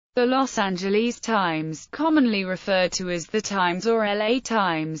The Los Angeles Times, commonly referred to as the Times or LA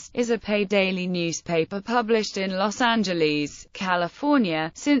Times, is a paid daily newspaper published in Los Angeles,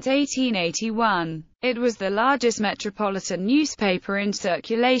 California, since 1881. It was the largest metropolitan newspaper in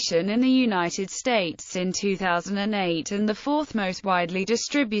circulation in the United States in 2008 and the fourth most widely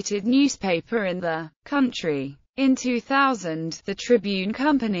distributed newspaper in the country. In 2000, the Tribune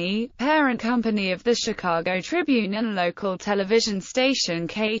Company, parent company of the Chicago Tribune and local television station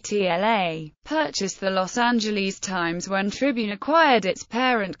KTLA, purchased the Los Angeles Times when Tribune acquired its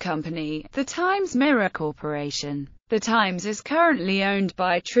parent company, the Times-Mirror Corporation. The Times is currently owned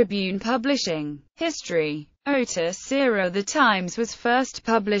by Tribune Publishing. History. Otis era. The Times was first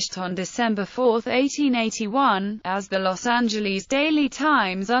published on December 4, 1881, as the Los Angeles Daily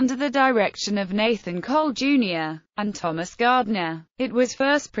Times under the direction of Nathan Cole, Jr. and Thomas Gardner. It was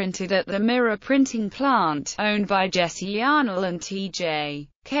first printed at the Mirror printing plant, owned by Jesse Yarnell and T.J.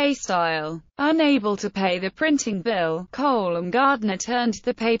 K. Style. Unable to pay the printing bill, Cole and Gardner turned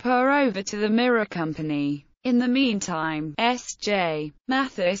the paper over to the Mirror Company. In the meantime, S.J.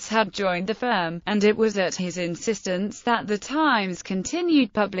 Mathis had joined the firm, and it was at his insistence that the Times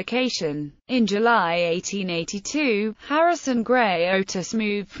continued publication. In July 1882, Harrison Gray Otis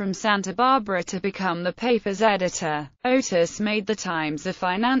moved from Santa Barbara to become the paper's editor. Otis made the Times a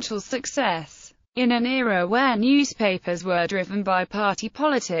financial success. In an era where newspapers were driven by party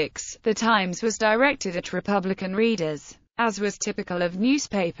politics, the Times was directed at Republican readers. As was typical of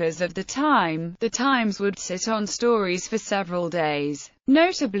newspapers of the time, the Times would sit on stories for several days,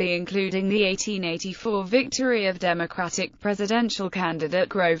 notably including the 1884 victory of Democratic presidential candidate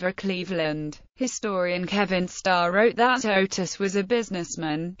Grover Cleveland. Historian Kevin Starr wrote that Otis was a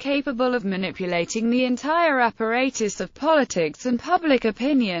businessman, capable of manipulating the entire apparatus of politics and public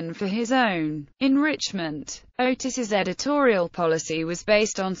opinion for his own enrichment. Otis's editorial policy was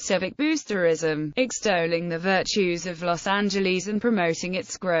based on civic boosterism, extolling the virtues of Los Angeles and promoting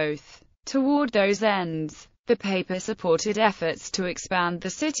its growth. Toward those ends, the paper supported efforts to expand the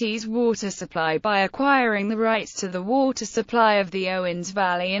city's water supply by acquiring the rights to the water supply of the Owens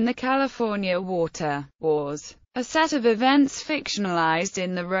Valley in the California Water Wars, a set of events fictionalized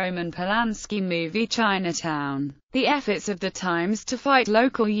in the Roman Polanski movie Chinatown. The efforts of the Times to fight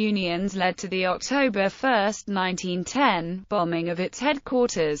local unions led to the October 1, 1910, bombing of its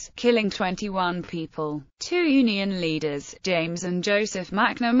headquarters, killing 21 people. Two union leaders, James and Joseph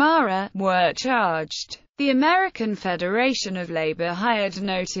McNamara, were charged. The American Federation of Labor hired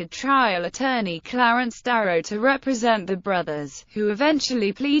noted trial attorney Clarence Darrow to represent the brothers, who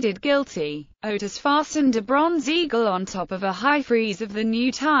eventually pleaded guilty. Otis fastened a bronze eagle on top of a high frieze of the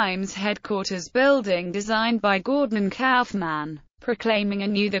new Times headquarters building designed by Gordon Kaufman, proclaiming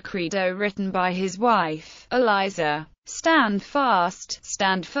anew the credo written by his wife, Eliza: "Stand fast,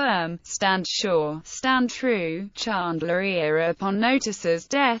 stand firm, stand sure, stand true." Chandler era. Upon Otis's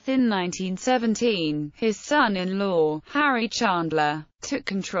death in 1917, his son-in-law, Harry Chandler, took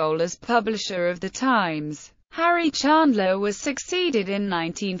control as publisher of the Times. Harry Chandler was succeeded in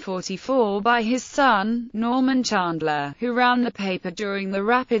 1944 by his son, Norman Chandler, who ran the paper during the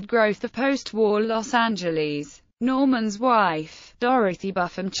rapid growth of post-war Los Angeles. Norman's wife, Dorothy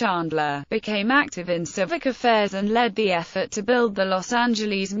Buffum Chandler, became active in civic affairs and led the effort to build the Los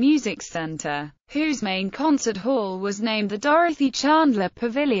Angeles Music Center, whose main concert hall was named the Dorothy Chandler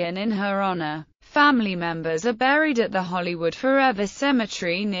Pavilion in her honor. Family members are buried at the Hollywood Forever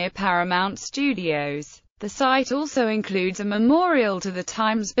Cemetery near Paramount Studios. The site also includes a memorial to the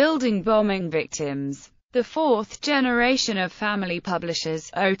Times building bombing victims. The fourth generation of family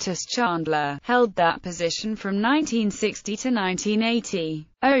publishers, Otis Chandler, held that position from 1960 to 1980.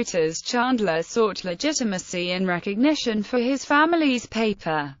 Otis Chandler sought legitimacy and recognition for his family's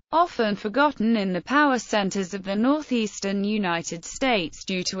paper, often forgotten in the power centers of the northeastern United States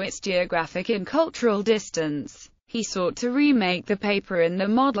due to its geographic and cultural distance. He sought to remake the paper in the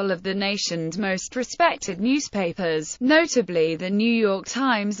model of the nation's most respected newspapers, notably the New York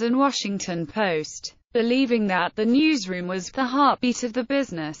Times and Washington Post. Believing that the newsroom was the heartbeat of the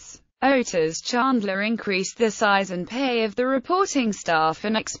business, Otis Chandler increased the size and pay of the reporting staff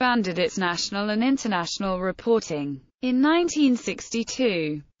and expanded its national and international reporting. In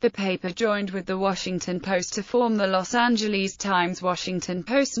 1962, the paper joined with the Washington Post to form the Los Angeles Times Washington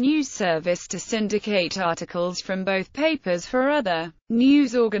Post News Service to syndicate articles from both papers for other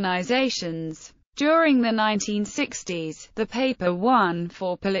news organizations. During the 1960s, the paper won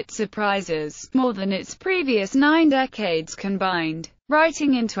 4 Pulitzer Prizes, more than its previous 9 decades combined.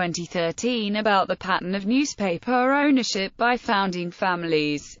 Writing in 2013 about the pattern of newspaper ownership by founding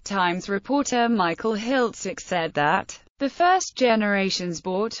families, Times reporter Michael Hiltzik said that The first generations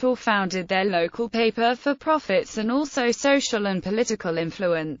bought or founded their local paper for profits and also social and political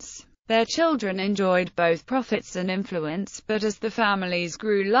influence. Their children enjoyed both profits and influence, but as the families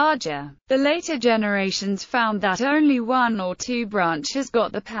grew larger, the later generations found that only one or two branches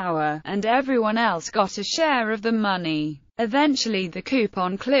got the power, and everyone else got a share of the money. Eventually the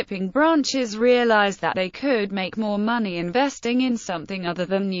coupon-clipping branches realized that they could make more money investing in something other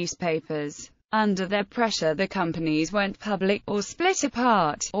than newspapers. Under their pressure, the companies went public, or split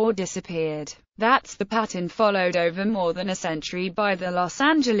apart, or disappeared. That's the pattern followed over more than a century by the Los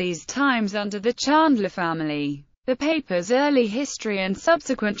Angeles Times under the Chandler family. The paper's early history and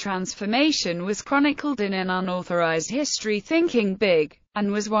subsequent transformation was chronicled in an unauthorized history, Thinking Big, and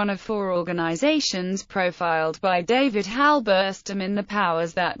was one of 4 organizations profiled by David Halberstam in The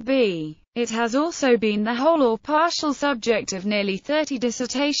Powers That Be. It has also been the whole or partial subject of nearly 30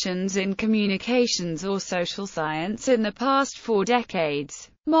 dissertations in communications or social science in the past 4 decades.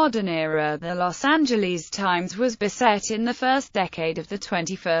 Modern era. The Los Angeles Times was beset in the first decade of the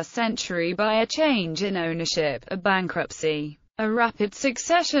 21st century by a change in ownership, a bankruptcy, a rapid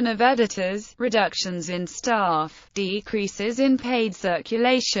succession of editors, reductions in staff, decreases in paid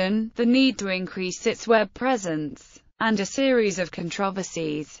circulation, the need to increase its web presence, and a series of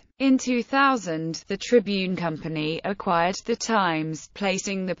controversies. In 2000, the Tribune Company acquired the Times,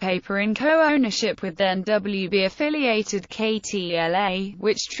 placing the paper in co-ownership with then WB-affiliated KTLA,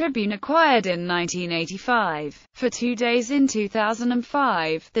 which Tribune acquired in 1985. For 2 days in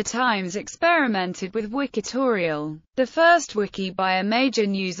 2005, the Times experimented with Wikitorial, the first wiki by a major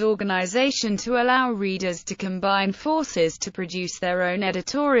news organization to allow readers to combine forces to produce their own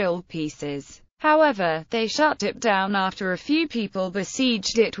editorial pieces. However, they shut it down after a few people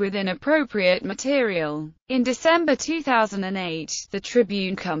besieged it with inappropriate material. In December 2008, the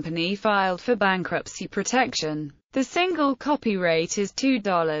Tribune Company filed for bankruptcy protection. The single copy rate is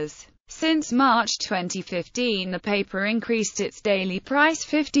 $2. Since March 2015, the paper increased its daily price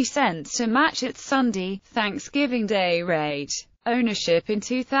 50 cents to match its Sunday, Thanksgiving Day rate. Ownership. In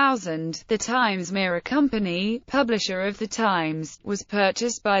 2000, the Times Mirror Company, publisher of the Times, was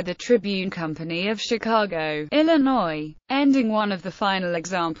purchased by the Tribune Company of Chicago, Illinois, ending one of the final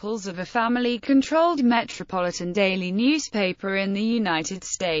examples of a family-controlled metropolitan daily newspaper in the United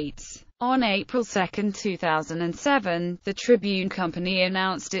States. On April 2, 2007, the Tribune Company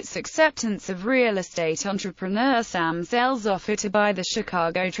announced its acceptance of real estate entrepreneur Sam Zell's offer to buy the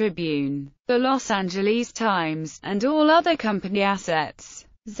Chicago Tribune, the Los Angeles Times, and all other company assets.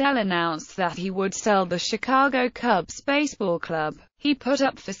 Zell announced that he would sell the Chicago Cubs baseball club. He put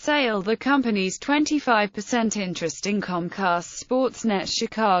up for sale the company's 25% interest in Comcast Sportsnet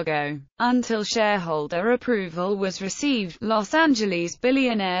Chicago. Until shareholder approval was received, Los Angeles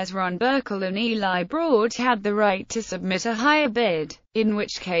billionaires Ron Burkle and Eli Broad had the right to submit a higher bid, in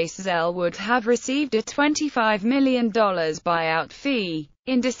which case Zell would have received a $25 million buyout fee.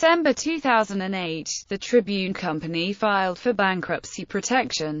 In December 2008, the Tribune Company filed for bankruptcy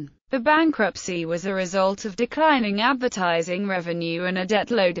protection. The bankruptcy was a result of declining advertising revenue and a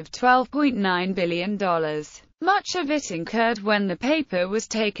debt load of $12.9 billion. Much of it incurred when the paper was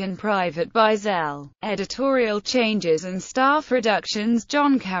taken private by Zell. Editorial changes and staff reductions.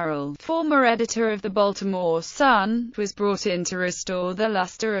 John Carroll, former editor of the Baltimore Sun, was brought in to restore the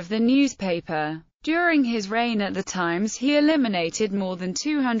luster of the newspaper. During his reign at the Times, he eliminated more than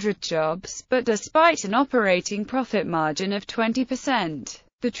 200 jobs, but despite an operating profit margin of 20%,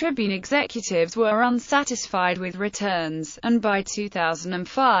 the Tribune executives were unsatisfied with returns, and by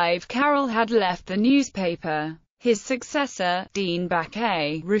 2005 Carroll had left the newspaper. His successor, Dean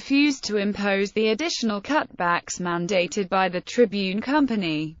Baquet, refused to impose the additional cutbacks mandated by the Tribune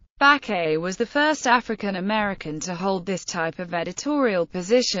Company. Baquet was the first African American to hold this type of editorial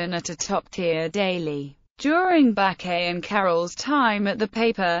position at a top-tier daily. During Baquet and Carroll's time at the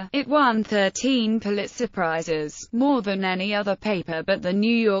paper, it won 13 Pulitzer Prizes, more than any other paper but the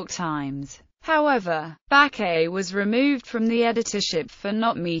New York Times. However, Baquet was removed from the editorship for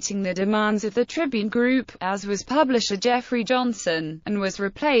not meeting the demands of the Tribune Group, as was publisher Jeffrey Johnson, and was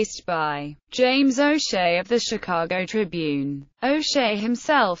replaced by James O'Shea of the Chicago Tribune. O'Shea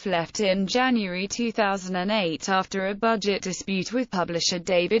himself left in January 2008 after a budget dispute with publisher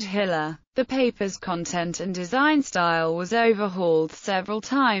David Hiller. The paper's content and design style was overhauled several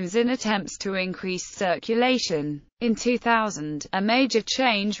times in attempts to increase circulation. In 2000, a major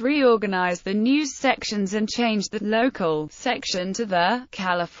change reorganized the news sections and changed the local section to the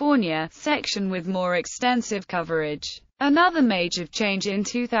California section with more extensive coverage. Another major change in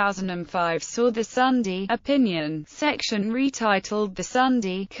 2005 saw the Sunday Opinion section retitled the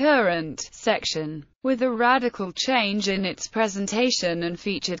Sunday Current section, with a radical change in its presentation and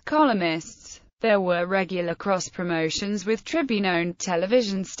featured columnists. There were regular cross-promotions with Tribune-owned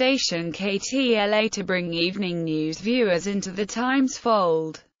television station KTLA to bring evening news viewers into the Times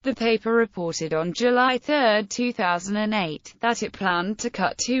fold. The paper reported on July 3, 2008, that it planned to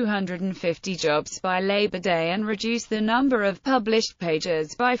cut 250 jobs by Labor Day and reduce the number of published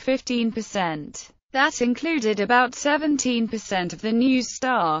pages by 15%. That included about 17% of the news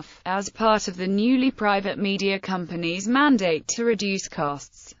staff, as part of the newly private media company's mandate to reduce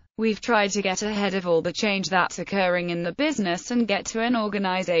costs. We've tried to get ahead of all the change that's occurring in the business and get to an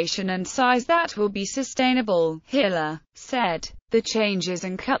organization and size that will be sustainable, Hiller said. The changes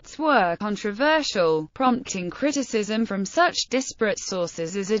and cuts were controversial, prompting criticism from such disparate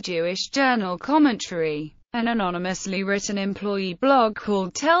sources as a Jewish journal commentary, an anonymously written employee blog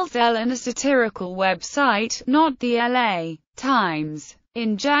called Tells L, and a satirical website, Not the LA Times.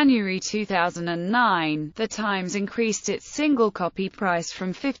 In January 2009, the Times increased its single copy price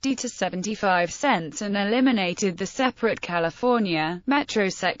from 50 to 75 cents and eliminated the separate California Metro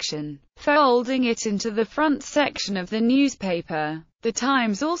section, folding it into the front section of the newspaper. The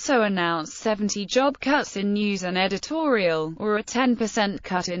Times also announced 70 job cuts in news and editorial, or a 10%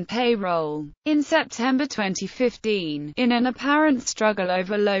 cut in payroll. In September 2015, in an apparent struggle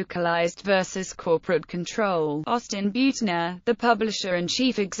over localized versus corporate control, Austin Butner, the publisher and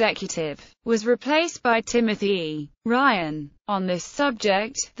chief executive, was replaced by Timothy E. Ryan. On this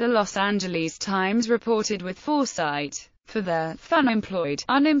subject, the Los Angeles Times reported with foresight. For the unemployed,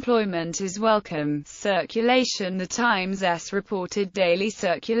 unemployment is welcome circulation. The Times' reported daily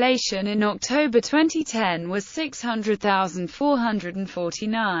circulation in October 2010 was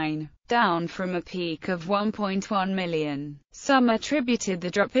 600,449, down from a peak of 1.1 million. Some attributed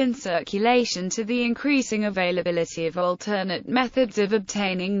the drop in circulation to the increasing availability of alternate methods of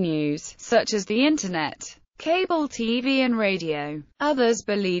obtaining news, such as the Internet, cable TV and radio. Others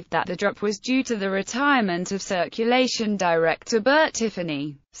believed that the drop was due to the retirement of circulation director Bert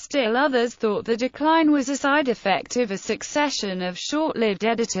Tiffany. Still others thought the decline was a side effect of a succession of short-lived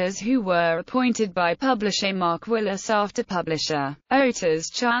editors who were appointed by publisher Mark Willis after publisher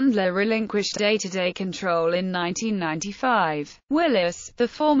Otis Chandler relinquished day-to-day control in 1995. Willis, the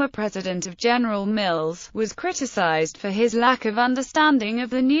former president of General Mills, was criticized for his lack of understanding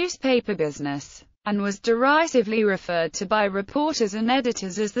of the newspaper business, and was derisively referred to by reporters and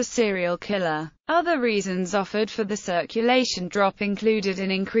editors as the serial killer. Other reasons offered for the circulation drop included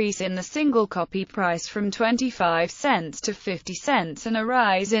an increase in the single copy price from 25 cents to 50 cents and a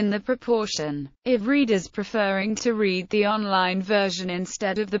rise in the proportion of readers preferring to read the online version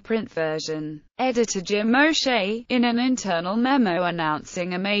instead of the print version. Editor Jim O'Shea, in an internal memo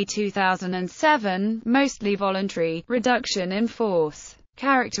announcing a May 2007, mostly voluntary, reduction in force,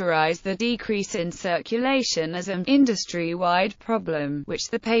 characterized the decrease in circulation as an industry-wide problem, which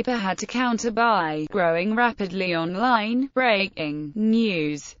the paper had to counter by growing rapidly online, breaking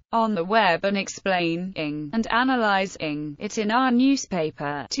news on the web and explaining and analyzing it in our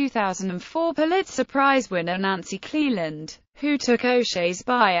newspaper. 2004 Pulitzer Prize winner Nancy Cleland, who took O'Shea's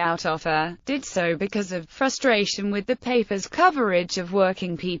buyout offer, did so because of frustration with the paper's coverage of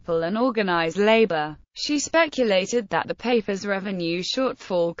working people and organized labor. She speculated that the paper's revenue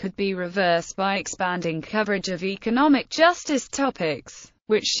shortfall could be reversed by expanding coverage of economic justice topics,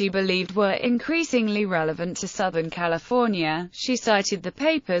 which she believed were increasingly relevant to Southern California. She cited the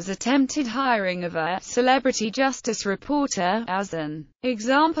paper's attempted hiring of a celebrity justice reporter as an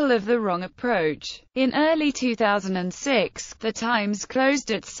example of the wrong approach. In early 2006, the Times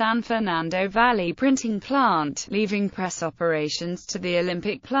closed its San Fernando Valley printing plant, leaving press operations to the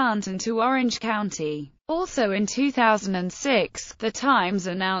Olympic plant and to Orange County. Also in 2006, the Times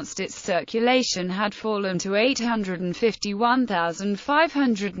announced its circulation had fallen to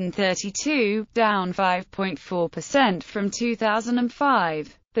 851,532, down 5.4% from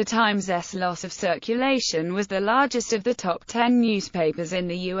 2005. The Times' loss of circulation was the largest of the top 10 newspapers in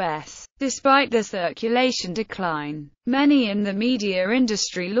the U.S. Despite the circulation decline, many in the media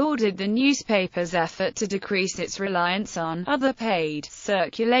industry lauded the newspaper's effort to decrease its reliance on other paid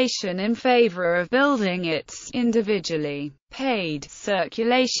circulation in favor of building its individually paid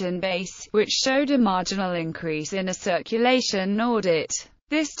circulation base, which showed a marginal increase in a circulation audit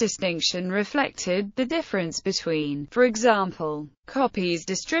This distinction reflected the difference between, for example, copies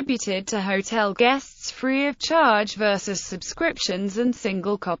distributed to hotel guests free of charge versus subscriptions and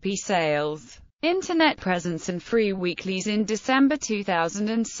single-copy sales, internet presence and free weeklies. In December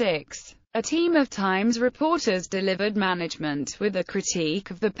 2006, a team of Times reporters delivered management with a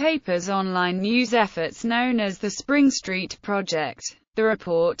critique of the paper's online news efforts known as the Spring Street Project. The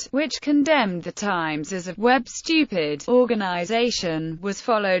report, which condemned the Times as a web-stupid organization, was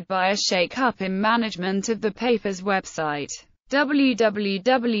followed by a shake-up in management of the paper's website,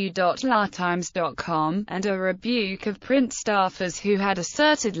 www.latimes.com, and a rebuke of print staffers who had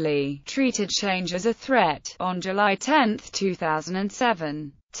assertedly treated change as a threat. On July 10,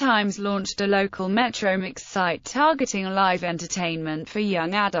 2007, Times launched a local Metro Mix site targeting live entertainment for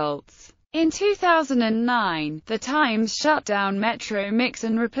young adults. In 2009, the Times shut down Metro Mix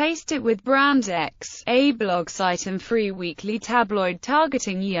and replaced it with Brand X, a blog site and free weekly tabloid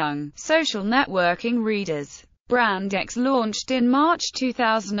targeting young, social networking readers. Brand X launched in March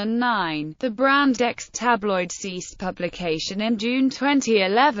 2009. The Brand X tabloid ceased publication in June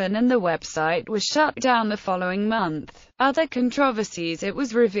 2011 and the website was shut down the following month. Other controversies: it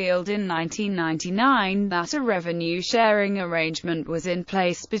was revealed in 1999 that a revenue-sharing arrangement was in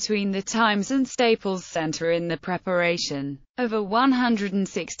place between the Times and Staples Center in the preparation of a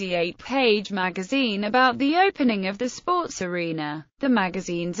 168-page magazine about the opening of the sports arena. The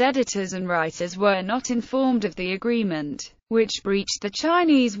magazine's editors and writers were not informed of the agreement, which breached the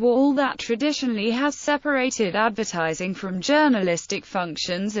Chinese wall that traditionally has separated advertising from journalistic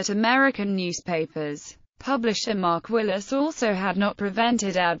functions at American newspapers. Publisher Mark Willis also had not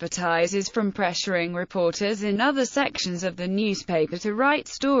prevented advertisers from pressuring reporters in other sections of the newspaper to write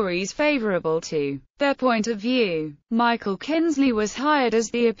stories favorable to their point of view. Michael Kinsley was hired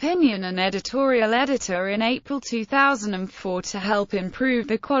as the opinion and editorial editor in April 2004 to help improve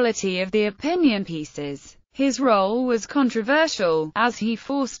the quality of the opinion pieces. His role was controversial, as he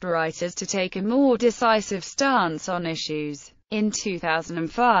forced writers to take a more decisive stance on issues. In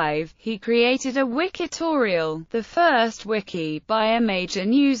 2005, he created a Wikitorial, the first wiki by a major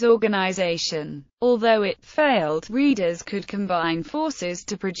news organization. Although it failed, readers could combine forces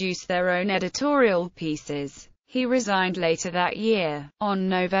to produce their own editorial pieces. He resigned later that year. On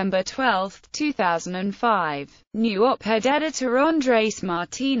November 12, 2005, new op-ed editor Andres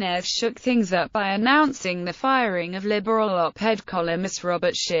Martinez shook things up by announcing the firing of liberal op-ed columnist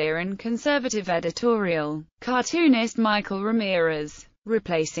Robert Scheer and conservative editorial cartoonist Michael Ramirez,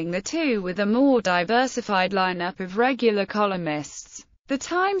 replacing the two with a more diversified lineup of regular columnists. The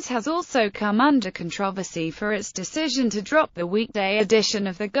Times has also come under controversy for its decision to drop the weekday edition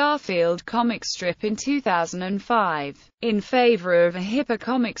of the Garfield comic strip in 2005, in favor of a hipper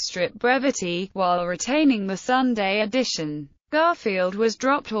comic strip brevity, while retaining the Sunday edition. Garfield was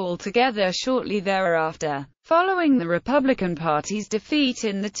dropped altogether shortly thereafter, following the Republican Party's defeat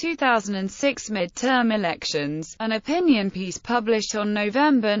in the 2006 midterm elections. An opinion piece published on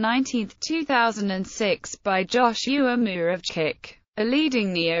November 19, 2006 by Joshua Muravchik, a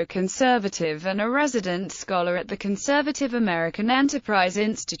leading neoconservative and a resident scholar at the Conservative American Enterprise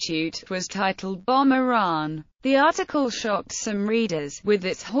Institute, was titled "Bomb Iran." The article shocked some readers, with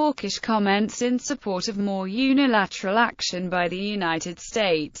its hawkish comments in support of more unilateral action by the United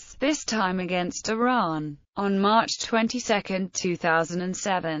States, this time against Iran. On March 22,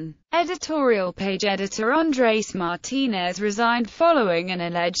 2007, editorial page editor Andres Martinez resigned following an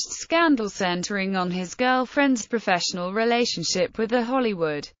alleged scandal centering on his girlfriend's professional relationship with a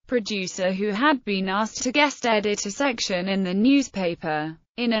Hollywood producer who had been asked to guest edit a section in the newspaper.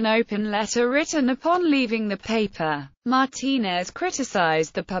 In an open letter written upon leaving the paper, Martinez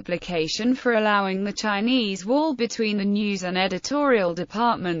criticized the publication for allowing the Chinese wall between the news and editorial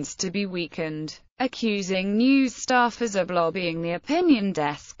departments to be weakened, accusing news staffers of lobbying the opinion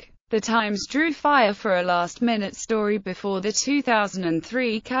desk. The Times drew fire for a last-minute story before the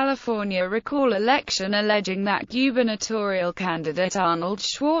 2003 California recall election alleging that gubernatorial candidate Arnold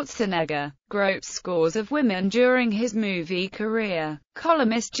Schwarzenegger groped scores of women during his movie career.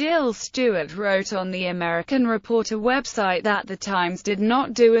 Columnist Jill Stewart wrote on the American Reporter website that the Times did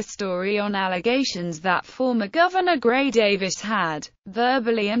not do a story on allegations that former Governor Gray Davis had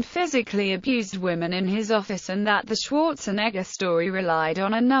verbally and physically abused women in his office, and that the Schwarzenegger story relied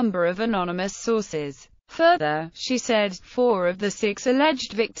on a number of anonymous sources. Further, she said, 4 of the 6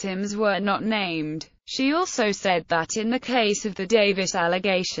 alleged victims were not named. She also said that in the case of the Davis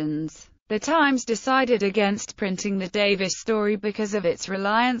allegations, the Times decided against printing the Davis story because of its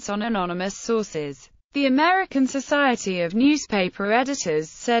reliance on anonymous sources. The American Society of Newspaper Editors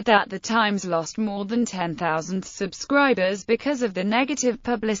said that the Times lost more than 10,000 subscribers because of the negative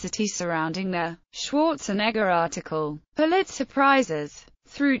publicity surrounding the Schwarzenegger article. Pulitzer Prizes.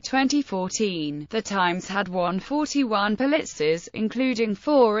 Through 2014, the Times had won 41 Pulitzers, including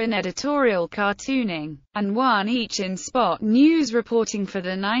 4 in editorial cartooning, and 1 each in spot news reporting for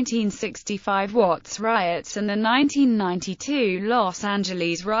the 1965 Watts riots and the 1992 Los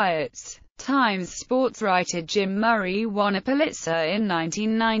Angeles riots. Times sports writer Jim Murray won a Pulitzer in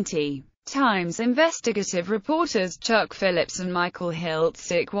 1990. Times investigative reporters Chuck Phillips and Michael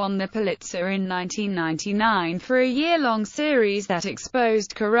Hiltzik won the Pulitzer in 1999 for a year-long series that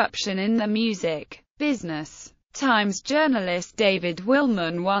exposed corruption in the music business. Times journalist David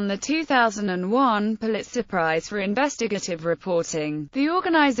Willman won the 2001 Pulitzer Prize for investigative reporting. The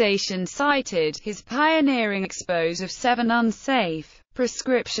organization cited his pioneering expose of 7 unsafe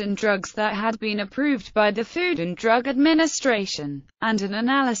prescription drugs that had been approved by the Food and Drug Administration, and an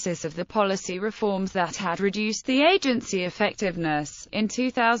analysis of the policy reforms that had reduced the agency effectiveness. In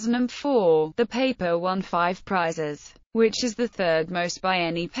 2004, the paper won 5 prizes, which is the 3rd most by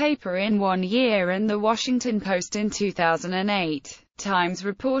any paper in one year, and The Washington Post in 2008. Times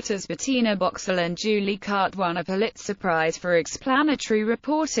reporters Bettina Boxell and Julie Cart won a Pulitzer Prize for explanatory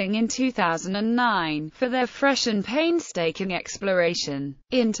reporting in 2009, for their fresh and painstaking exploration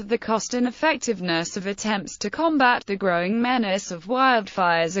into the cost and effectiveness of attempts to combat the growing menace of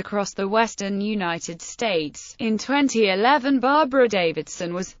wildfires across the western United States. In 2011, Barbara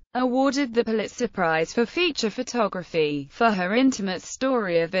Davidson was awarded the Pulitzer Prize for feature photography, for her intimate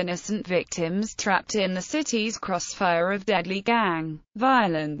story of innocent victims trapped in the city's crossfire of deadly gang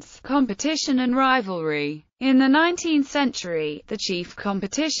violence, competition and rivalry. In the 19th century, the chief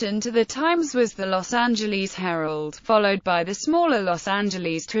competition to the Times was the Los Angeles Herald, followed by the smaller Los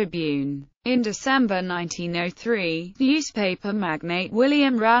Angeles Tribune. In December 1903, newspaper magnate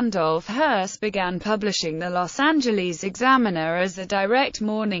William Randolph Hearst began publishing the Los Angeles Examiner as a direct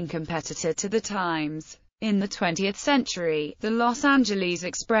morning competitor to the Times. In the 20th century, the Los Angeles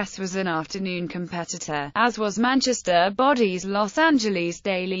Express was an afternoon competitor, as was Manchester body's Los Angeles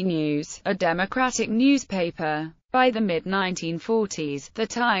Daily News, a Democratic newspaper. By the mid-1940s, the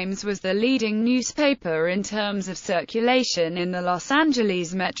Times was the leading newspaper in terms of circulation in the Los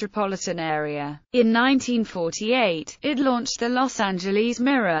Angeles metropolitan area. In 1948, it launched the Los Angeles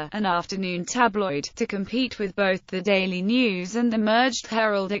Mirror, an afternoon tabloid, to compete with both the Daily News and the merged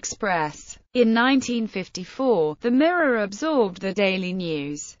Herald Express. In 1954, the Mirror absorbed the Daily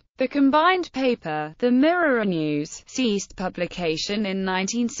News. The combined paper, the Mirror News, ceased publication in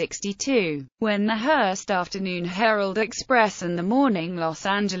 1962, when the Hearst Afternoon Herald Express and the morning Los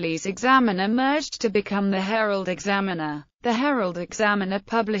Angeles Examiner merged to become the Herald Examiner. The Herald Examiner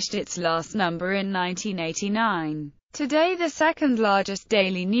published its last number in 1989. Today, the second largest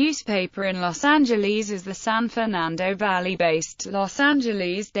daily newspaper in Los Angeles is the San Fernando Valley-based Los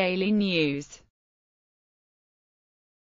Angeles Daily News.